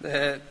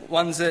 the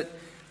ones that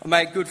I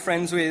made good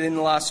friends with in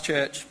the last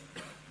church.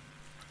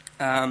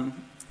 As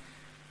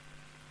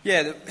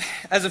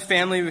a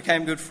family we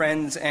became good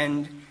friends,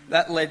 and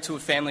that led to a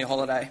family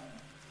holiday.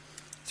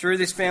 Through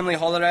this family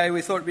holiday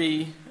we thought it'd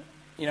be,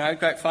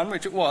 great fun,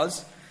 which it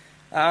was.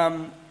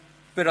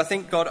 But I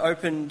think God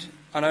opened,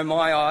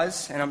 my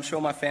eyes, and I'm sure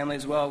my family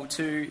as well,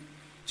 to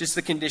just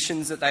the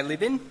conditions that they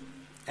live in.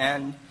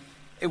 And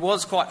it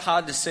was quite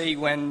hard to see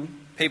when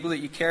people that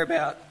you care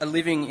about are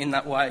living in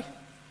that way.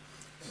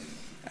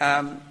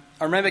 I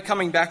remember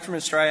coming back from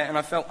Australia and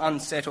I felt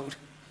unsettled.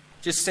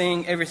 Just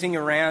seeing everything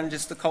around,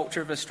 just the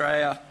culture of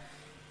Australia,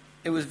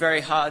 it was very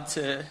hard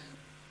to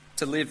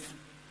live.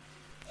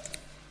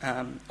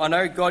 I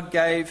know God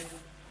gave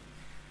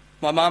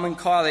my mum and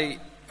Kylie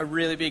a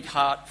really big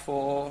heart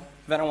for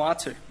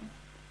Vanuatu.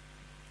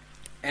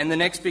 And the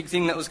next big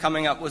thing that was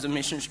coming up was a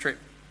missions trip.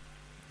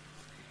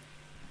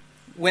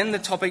 When the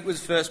topic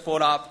was first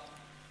brought up,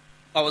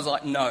 I was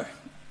like, no,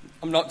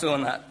 I'm not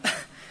doing that.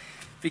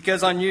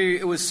 Because I knew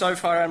it was so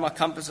far out of my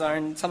comfort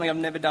zone, something I've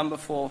never done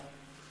before.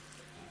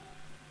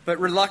 But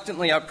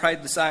reluctantly, I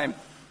prayed the same.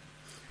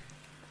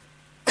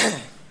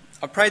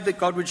 I prayed that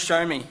God would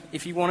show me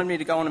if He wanted me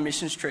to go on a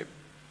missions trip.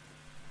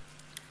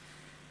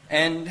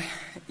 And,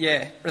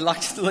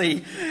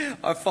 reluctantly,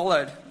 I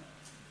followed.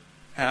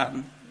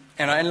 And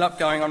I ended up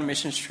going on a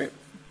missions trip.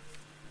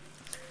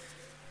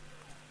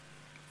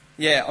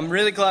 I'm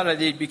really glad I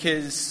did,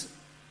 because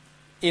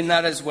in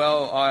that as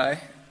well, I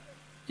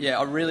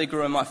really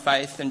grew in my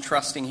faith and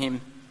trusting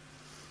Him.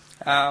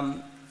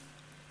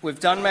 We've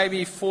done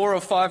maybe 4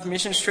 or 5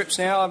 mission trips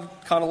now.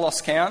 I've kind of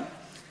lost count.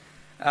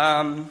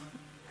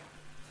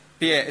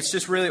 It's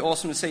just really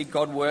awesome to see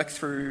God work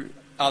through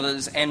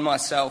others and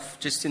myself,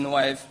 just in the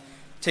way of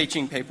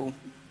teaching people.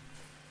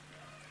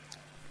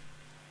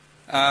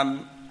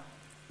 The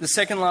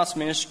second last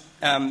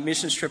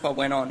mission trip I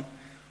went on,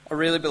 I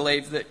really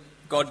believe that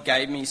God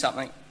gave me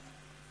something.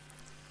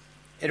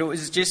 It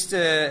was just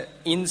an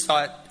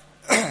insight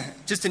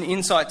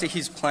to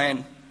His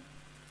plan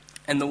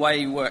and the way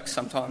He works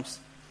sometimes.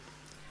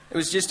 It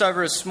was just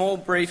over a small,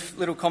 brief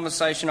little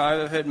conversation I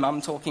overheard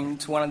Mum talking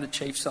to one of the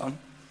chiefs on.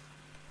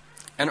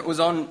 And it was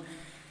on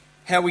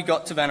how we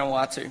got to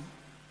Vanuatu.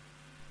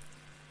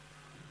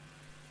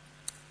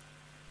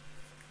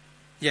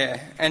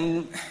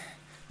 And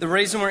the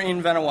reason we're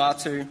in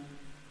Vanuatu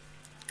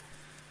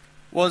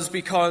was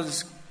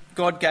because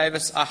God gave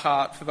us a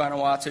heart for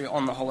Vanuatu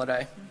on the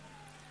holiday.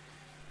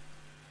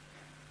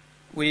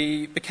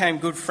 We became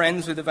good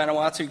friends with the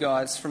Vanuatu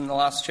guys from the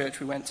last church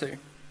we went to.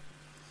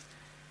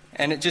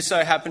 And it just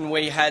so happened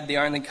we had the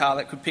only car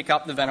that could pick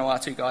up the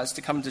Vanuatu guys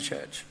to come to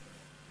church.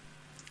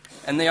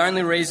 And the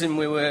only reason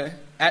we were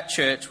at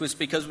church was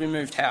because we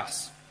moved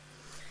house.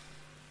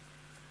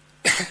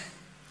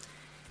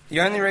 The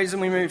only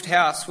reason we moved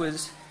house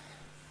was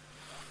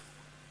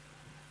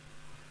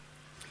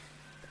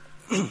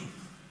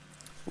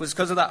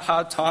because of that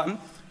hard time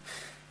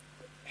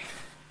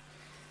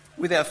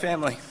with our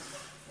family.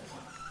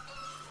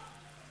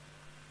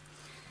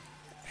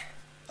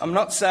 I'm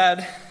not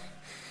sad,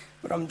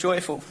 but I'm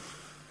joyful.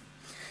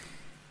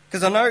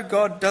 Because I know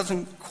God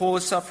doesn't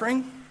cause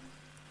suffering,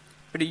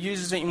 but He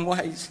uses it in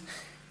ways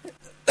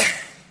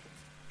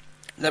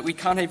that we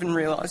can't even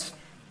realise.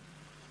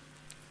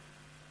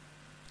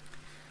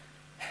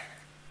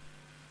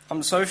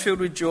 I'm so filled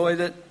with joy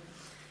that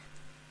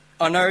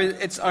I know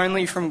it's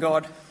only from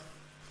God,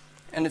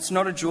 and it's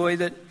not a joy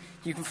that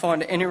you can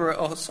find anywhere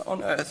else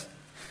on earth.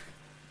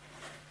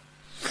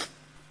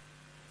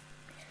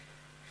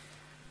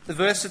 The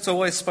verse that's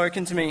always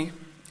spoken to me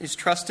is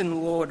trust in the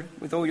Lord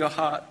with all your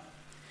heart.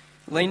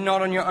 Lean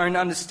not on your own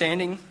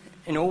understanding,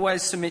 and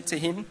always submit to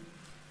Him,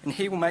 and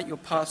He will make your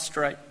path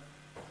straight.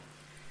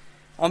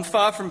 I'm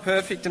far from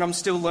perfect, and I'm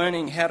still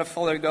learning how to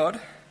follow God.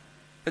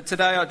 But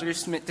today I do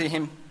submit to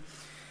Him,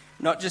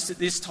 not just at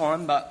this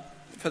time, but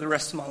for the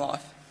rest of my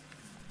life.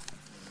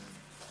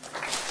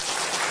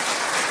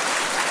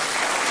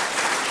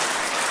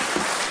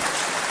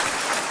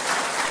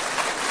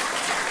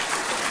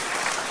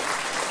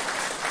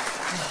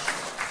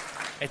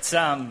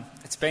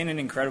 It's been an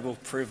incredible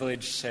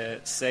privilege to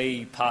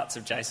see parts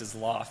of Jace's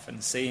life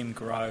and see him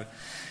grow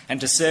and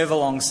to serve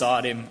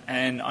alongside him.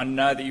 And I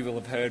know that you will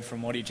have heard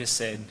from what he just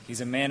said. He's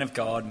a man of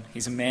God.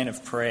 He's a man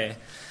of prayer.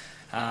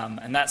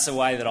 And that's the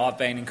way that I've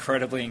been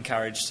incredibly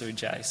encouraged through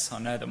Jace. I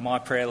know that my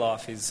prayer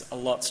life is a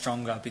lot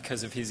stronger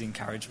because of his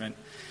encouragement.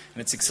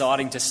 And it's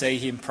exciting to see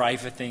him pray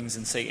for things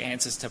and see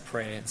answers to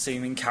prayer and see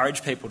him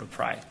encourage people to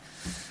pray.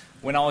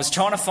 When I was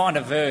trying to find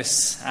a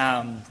verse,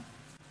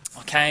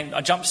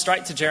 I jumped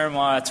straight to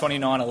Jeremiah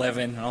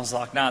 29:11, and I was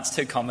like, it's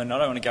too common, I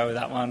don't want to go with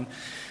that one. And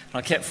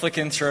I kept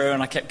flicking through,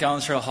 and I kept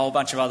going through a whole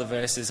bunch of other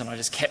verses, and I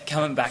just kept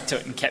coming back to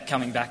it and kept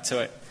coming back to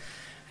it.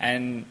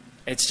 And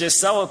it's just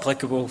so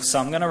applicable, so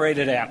I'm going to read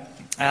it out.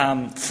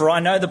 For I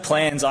know the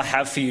plans I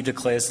have for you,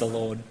 declares the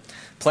Lord,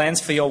 plans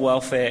for your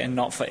welfare and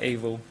not for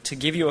evil, to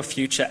give you a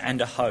future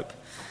and a hope.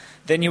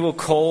 Then you will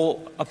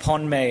call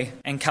upon me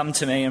and come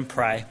to me and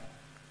pray,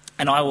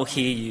 and I will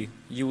hear you.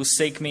 You will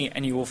seek me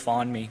and you will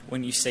find me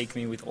when you seek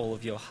me with all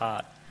of your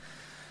heart.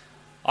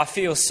 I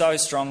feel so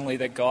strongly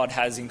that God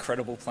has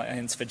incredible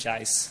plans for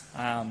Jace.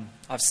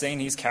 I've seen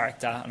his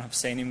character and I've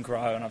seen him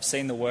grow and I've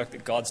seen the work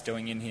that God's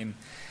doing in him.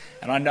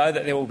 And I know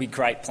that there will be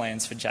great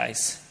plans for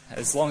Jace,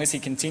 as long as he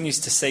continues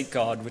to seek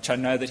God, which I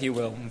know that he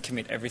will, and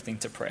commit everything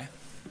to prayer.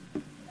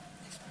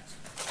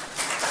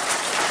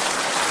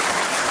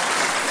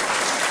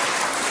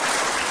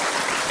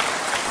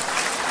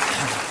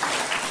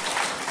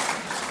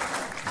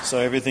 So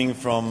everything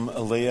from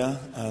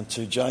Aaliyah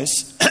to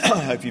Jace,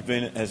 I hope you've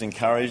been as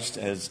encouraged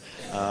as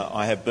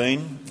I have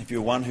been. If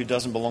you're one who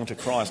doesn't belong to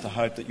Christ, I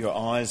hope that your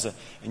eyes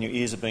and your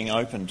ears are being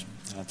opened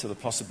to the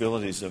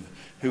possibilities of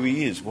who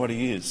he is, what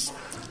he is,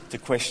 to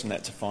question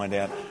that, to find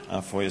out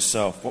for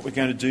yourself. What we're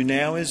going to do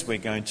now is we're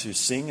going to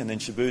sing, and then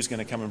Shabu's going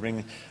to come and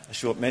bring a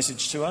short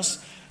message to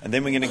us, and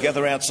then we're going to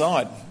gather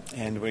outside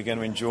and we're going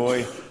to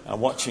enjoy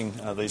watching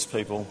these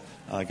people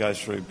go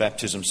through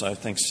baptism. So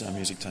thanks,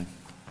 music team.